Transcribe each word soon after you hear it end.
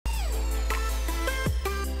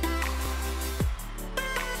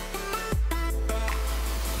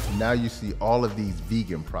now you see all of these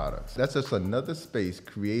vegan products. That's just another space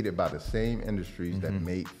created by the same industries that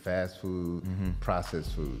make fast food,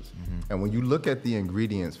 processed foods. And when you look at the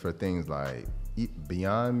ingredients for things like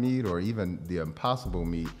Beyond Meat or even the Impossible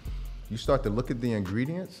Meat, you start to look at the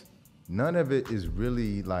ingredients, none of it is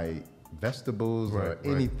really like vegetables or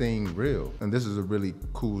anything real. And this is a really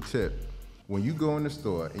cool tip. When you go in the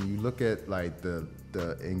store and you look at like the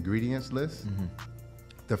ingredients list,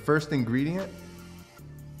 the first ingredient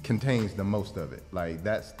contains the most of it. Like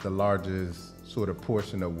that's the largest sort of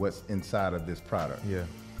portion of what's inside of this product. Yeah.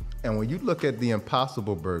 And when you look at the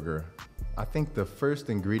Impossible Burger, I think the first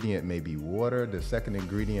ingredient may be water. The second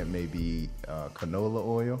ingredient may be canola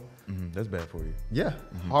oil. That's bad for you. Yeah,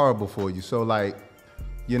 horrible for you. So like,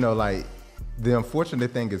 you know, like the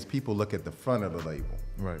unfortunate thing is people look at the front of the label.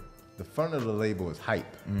 Right. The front of the label is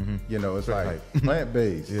hype. You know, it's like hype.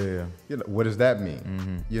 plant-based. Yeah. You know, what does that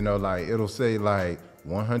mean? You know, like it'll say like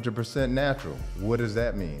 100% natural. What does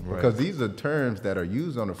that mean? Right. Because these are terms that are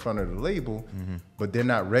used on the front of the label, but they're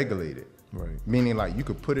not regulated. Right. Meaning like you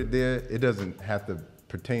could put it there, it doesn't have to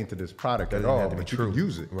pertain to this product at Doesn't all, have to be but you true. can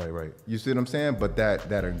use it. Right. You see what I'm saying? But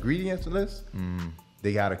that ingredients list,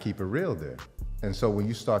 they gotta keep it real there. And so when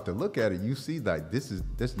you start to look at it, you see like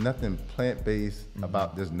there's nothing plant-based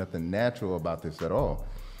about, there's nothing natural about this at all.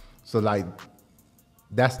 So like,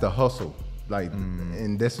 that's the hustle. Like,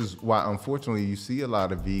 and this is why unfortunately you see a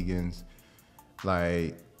lot of vegans,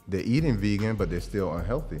 like they're eating vegan, but they're still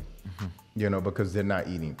unhealthy, you know, because they're not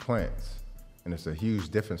eating plants. And it's a huge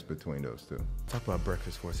difference between those two. Talk about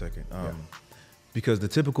breakfast for a second. Because the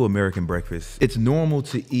typical American breakfast, it's normal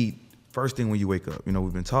to eat first thing when you wake up. You know,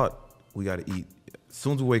 we've been taught we got to eat as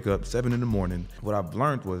soon as we wake up, 7 in the morning. What I've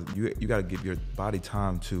learned was you got to give your body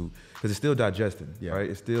time to, because it's still digesting, right?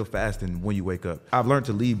 It's still fasting when you wake up. I've learned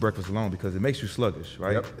to leave breakfast alone because it makes you sluggish,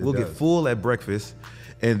 right? Yep, we'll get full at breakfast,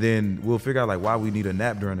 and then we'll figure out like why we need a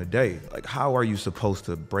nap during the day. Like, how are you supposed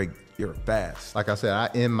to break your fast? Like I said, I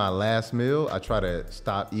end my last meal, I try to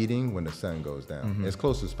stop eating when the sun goes down, as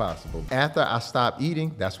close as possible. After I stop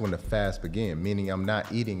eating, that's when the fast began, meaning I'm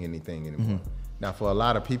not eating anything anymore. Now, for a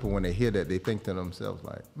lot of people, when they hear that, they think to themselves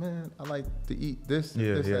like, man, I like to eat this and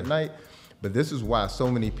this at night. But this is why so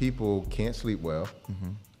many people can't sleep well.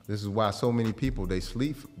 This is why so many people,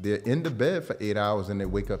 they're in the bed for 8 hours and they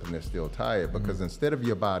wake up and they're still tired, because instead of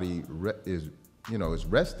your body is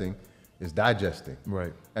resting, it's digesting.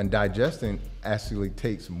 Right. And digesting actually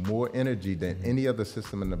takes more energy than any other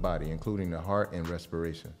system in the body, including the heart and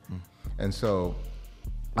respiration. And so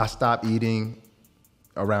I stopped eating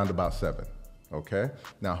around about 7. Okay.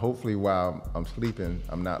 Now, hopefully, while I'm sleeping,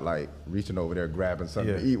 I'm not like reaching over there grabbing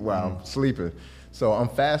something to eat while I'm sleeping. So I'm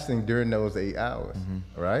fasting during those 8 hours.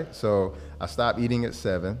 All right. So I stop eating at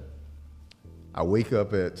 7. I wake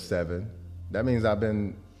up at 7. That means I've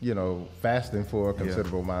been, fasting for a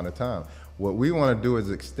considerable amount of time. What we want to do is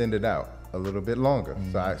extend it out a little bit longer.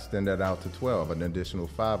 So I extend that out to 12, an additional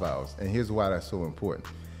 5 hours. And here's why that's so important.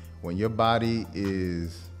 When your body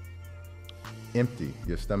is empty,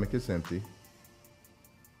 your stomach is empty,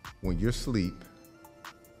 when you're asleep,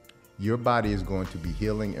 your body is going to be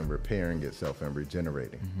healing and repairing itself and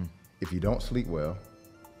regenerating. If you don't sleep well,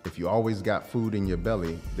 if you always got food in your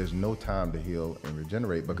belly, there's no time to heal and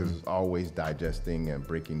regenerate because it's always digesting and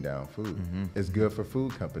breaking down food. It's good for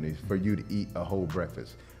food companies for you to eat a whole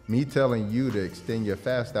breakfast. Me telling you to extend your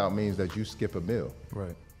fast out means that you skip a meal.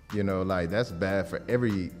 Right. Like that's bad for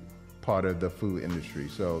every part of the food industry.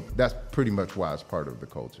 So that's pretty much why it's part of the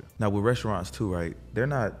culture. Now with restaurants too, right?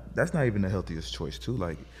 That's not even the healthiest choice too.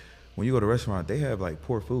 Like when you go to a restaurant, they have like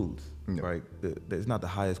poor foods, right? It's not the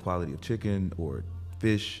highest quality of chicken or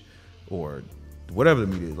fish or whatever the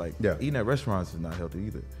meat is. Like eating at restaurants is not healthy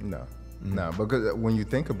either. No, because when you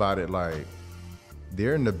think about it, like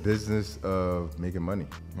they're in the business of making money.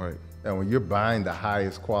 Right. And when you're buying the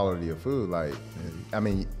highest quality of food, like, I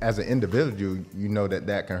mean, as an individual, you know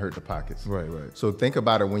that can hurt the pockets. Right. So think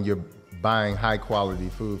about it when you're buying high quality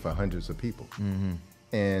food for hundreds of people.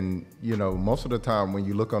 And, most of the time when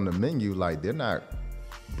you look on the menu, like they're not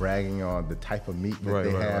bragging on the type of meat that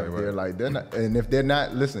they have. They're like, they're not, and if they're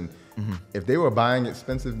not, listen, if they were buying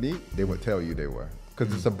expensive meat, they would tell you they were,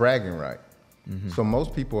 because it's a bragging right. So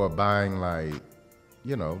most people are buying like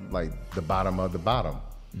the bottom of the bottom.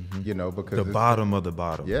 Because the bottom of the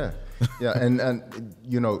bottom. Yeah. And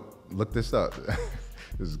look this up.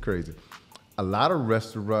 This is crazy. A lot of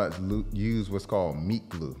restaurants use what's called meat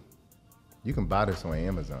glue. You can buy this on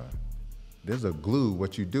Amazon. There's a glue.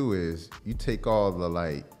 What you do is you take all the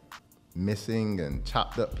like missing and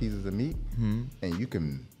chopped up pieces of meat, and you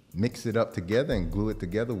can mix it up together and glue it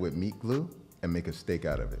together with meat glue and make a steak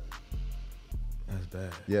out of it. That's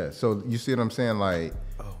bad. Yeah, so you see what I'm saying? Like,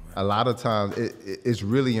 Oh, man. a lot of times it's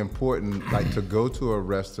really important, like, to go to a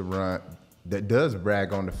restaurant that does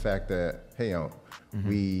brag on the fact that, hey,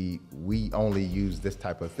 we only use this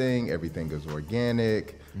type of thing. Everything is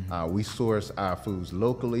organic. We source our foods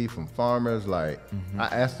locally from farmers. Like, I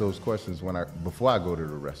ask those questions before I go to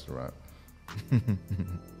the restaurant.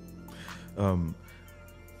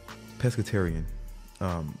 Pescatarian.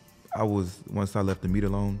 Once I left the meat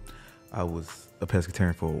alone, I was a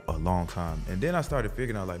pescatarian for a long time. And then I started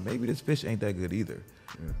figuring out, like, maybe this fish ain't that good either.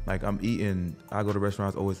 Yeah. Like, I go to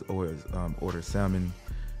restaurants, always order salmon,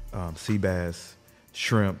 sea bass,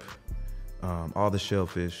 shrimp, all the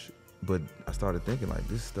shellfish. But I started thinking, like,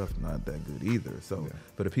 this stuff not that good either. So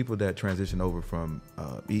for the people that transition over from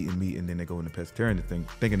eating meat and then they go into pescatarian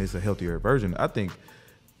thinking it's a healthier version, I think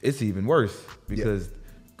it's even worse because,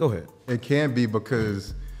 go ahead. It can be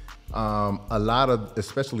because a lot of,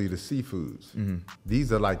 especially the seafoods,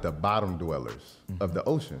 these are like the bottom dwellers of the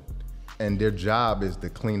ocean. And their job is to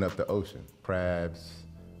clean up the ocean. Crabs,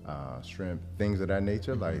 shrimp, things of that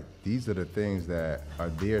nature. Like, these are the things that are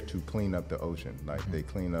there to clean up the ocean. Like, they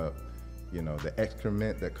clean up, the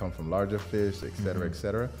excrement that come from larger fish, et cetera, et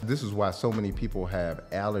cetera. This is why so many people have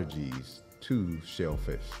allergies to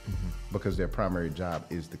shellfish, because their primary job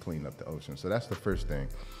is to clean up the ocean. So that's the first thing.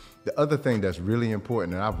 The other thing that's really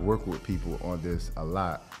important, and I've worked with people on this a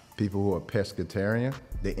lot, people who are pescatarian,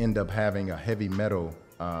 they end up having a heavy metal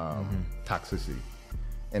toxicity,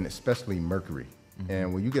 and especially mercury.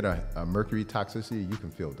 And when you get a mercury toxicity, you can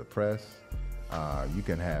feel depressed, you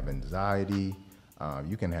can have anxiety,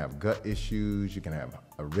 you can have gut issues, you can have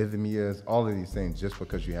arrhythmias, all of these things just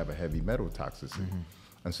because you have a heavy metal toxicity.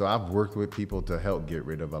 And so I've worked with people to help get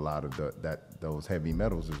rid of a lot of those heavy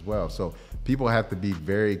metals as well. So people have to be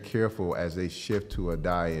very careful as they shift to a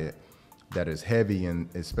diet that is heavy,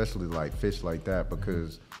 and especially like fish like that,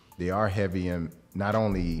 because they are heavy in not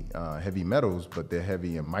only heavy metals, but they're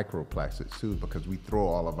heavy in microplastics too, because we throw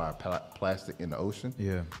all of our plastic in the ocean.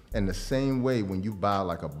 Yeah. And the same way, when you buy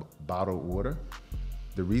like a bottled water,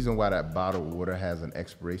 the reason why that bottled water has an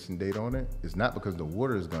expiration date on it is not because the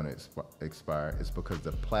water is going to expire, it's because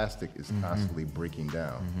the plastic is constantly breaking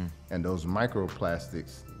down. And those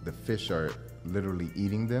microplastics, the fish are literally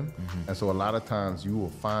eating them. And so a lot of times you will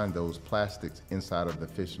find those plastics inside of the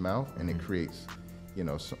fish mouth, and it creates,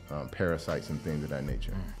 parasites and things of that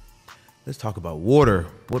nature. Let's talk about water.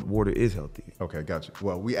 What water is healthy? Okay, gotcha.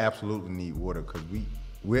 Well, we absolutely need water because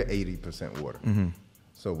we're 80% water.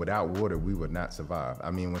 So without water, we would not survive.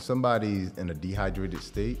 I mean, when somebody's in a dehydrated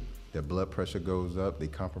state, their blood pressure goes up, they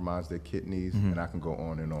compromise their kidneys, and I can go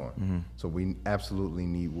on and on. So we absolutely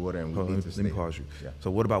need water, and we need to stay. Let me pause you. Yeah.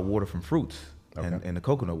 So what about water from fruits and the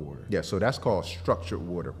coconut water? Yeah, so that's called structured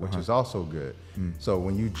water, which is also good. So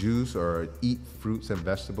when you juice or eat fruits and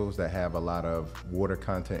vegetables that have a lot of water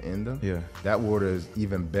content in them, that water is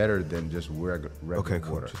even better than just regular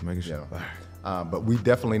water. Just making sure. But we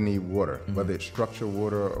definitely need water, whether it's structured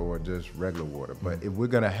water or just regular water. But if we're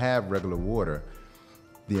gonna have regular water,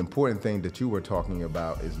 the important thing that you were talking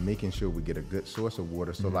about is making sure we get a good source of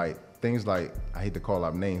water. So like things like, I hate to call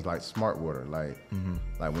out names, like Smart Water, like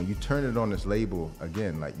when you turn it on this label,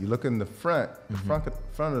 again, like you look in the front, the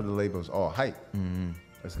front of the label is all hype.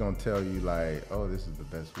 It's gonna tell you like, oh, this is the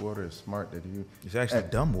best water, it's smart that you. It's actually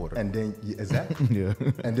dumb water. And then, exactly.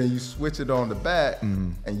 And then you switch it on the back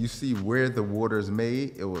and you see where the water is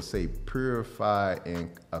made, it will say purified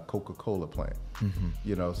in a Coca-Cola plant.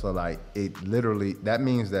 So like it literally, that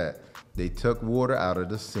means that they took water out of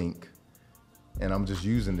the sink, and I'm just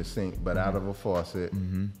using the sink, but out of a faucet,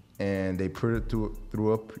 and they put it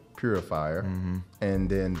through a purifier, and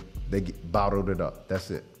then they bottled it up.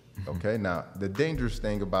 That's it. Okay, now the dangerous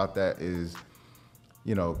thing about that is,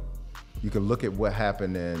 you can look at what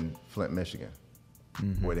happened in Flint, Michigan,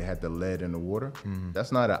 where they had the lead in the water.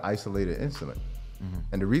 That's not an isolated incident.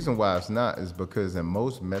 And the reason why it's not is because in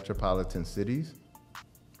most metropolitan cities,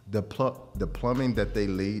 the plumbing that they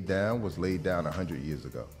laid down was laid down 100 years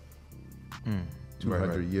ago,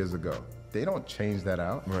 200 years ago. They don't change that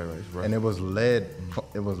out. Right. And it was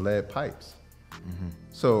lead pipes.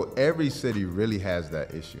 So every city really has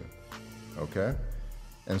that issue, okay?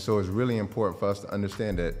 And so it's really important for us to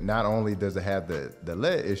understand that not only does it have the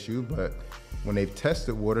lead issue, but when they've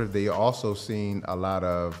tested water, they also seen a lot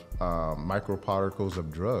of microparticles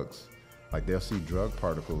of drugs. Like they'll see drug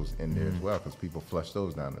particles in there as well, because people flush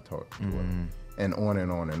those down the toilet, and on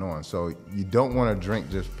and on and on. So you don't want to drink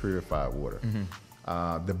just purified water.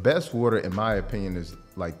 The best water, in my opinion, is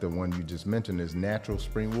like the one you just mentioned, is natural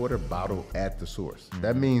spring water bottled at the source.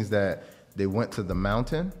 That means that they went to the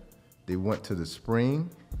mountain, they went to the spring,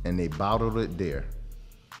 and they bottled it there.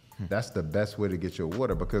 That's the best way to get your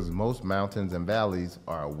water, because most mountains and valleys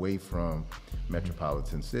are away from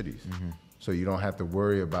metropolitan cities. So you don't have to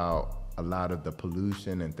worry about a lot of the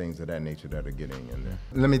pollution and things of that nature that are getting in there.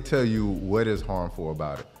 Let me tell you what is harmful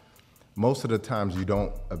about it. Most of the times you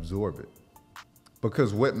don't absorb it,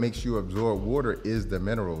 because what makes you absorb water is the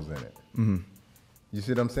minerals in it. You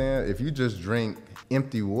see what I'm saying? If you just drink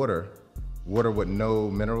empty water with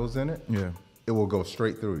no minerals in it, it will go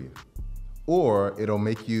straight through you. Or it'll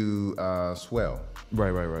make you swell.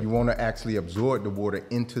 Right. You want to actually absorb the water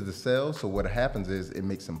into the cells. So what happens is it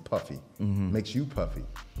makes them puffy, makes you puffy.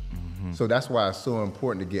 So that's why it's so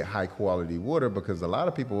important to get high quality water, because a lot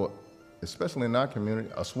of people, especially in our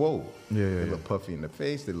community, are swole. They look puffy in the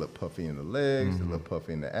face, they look puffy in the legs, they look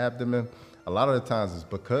puffy in the abdomen. A lot of the times it's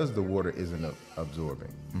because the water isn't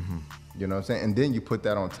absorbing. You know what I'm saying? And then you put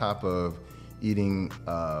that on top of eating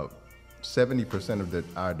 70%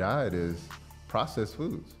 of our diet is processed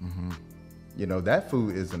foods. You know, that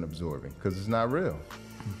food isn't absorbing because it's not real.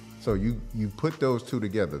 So you put those two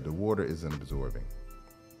together, the water isn't absorbing,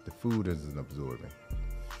 the food isn't absorbing.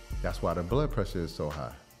 That's why the blood pressure is so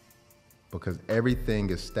high, because everything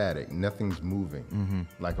is static, nothing's moving.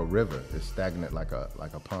 Like a river, it's stagnant like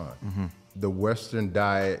a pond. The Western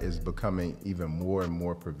diet is becoming even more and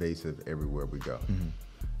more pervasive everywhere we go.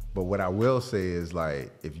 But what I will say is,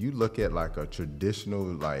 like, if you look at like a traditional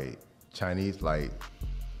like Chinese like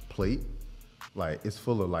plate, like it's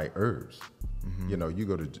full of like herbs. You know, you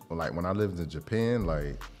go to, like when I lived in Japan,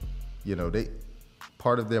 like, you know,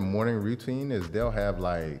 part of their morning routine is they'll have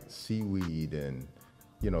like seaweed and,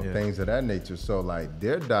 you know, things of that nature. So like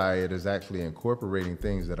their diet is actually incorporating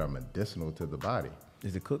things that are medicinal to the body.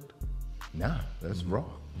 Is it cooked? Nah, that's raw.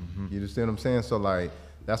 You understand what I'm saying? So like,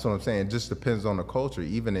 that's what I'm saying. It just depends on the culture.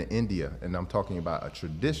 Even in India, and I'm talking about a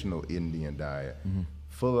traditional Indian diet,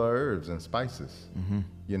 full of herbs and spices.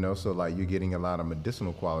 You know, so like you're getting a lot of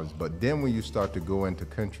medicinal qualities. But then when you start to go into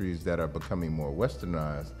countries that are becoming more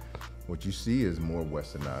westernized, what you see is more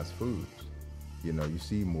westernized foods. You know, you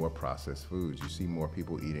see more processed foods. You see more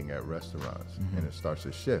people eating at restaurants, and it starts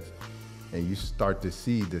to shift. And you start to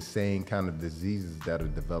see the same kind of diseases that are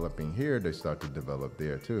developing here, they start to develop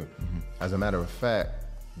there too. As a matter of fact,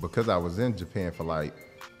 because I was in Japan for like,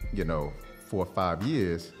 you know, 4 or 5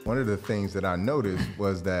 years, one of the things that I noticed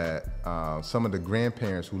was that some of the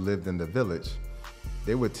grandparents who lived in the village,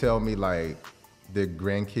 they would tell me like their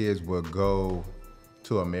grandkids would go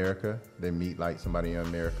to America. They meet like somebody in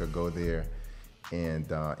America, go there, and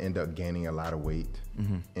end up gaining a lot of weight,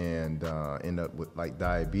 and end up with like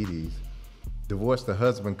diabetes. Divorce the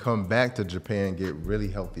husband, come back to Japan, get really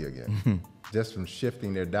healthy again, just from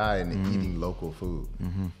shifting their diet and eating local food.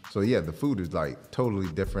 So yeah, the food is like totally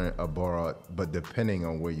different abroad, but depending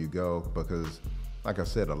on where you go, because like I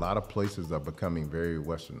said, a lot of places are becoming very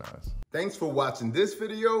westernized. Thanks for watching this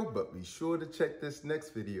video, but be sure to check this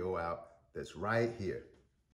next video out that's right here.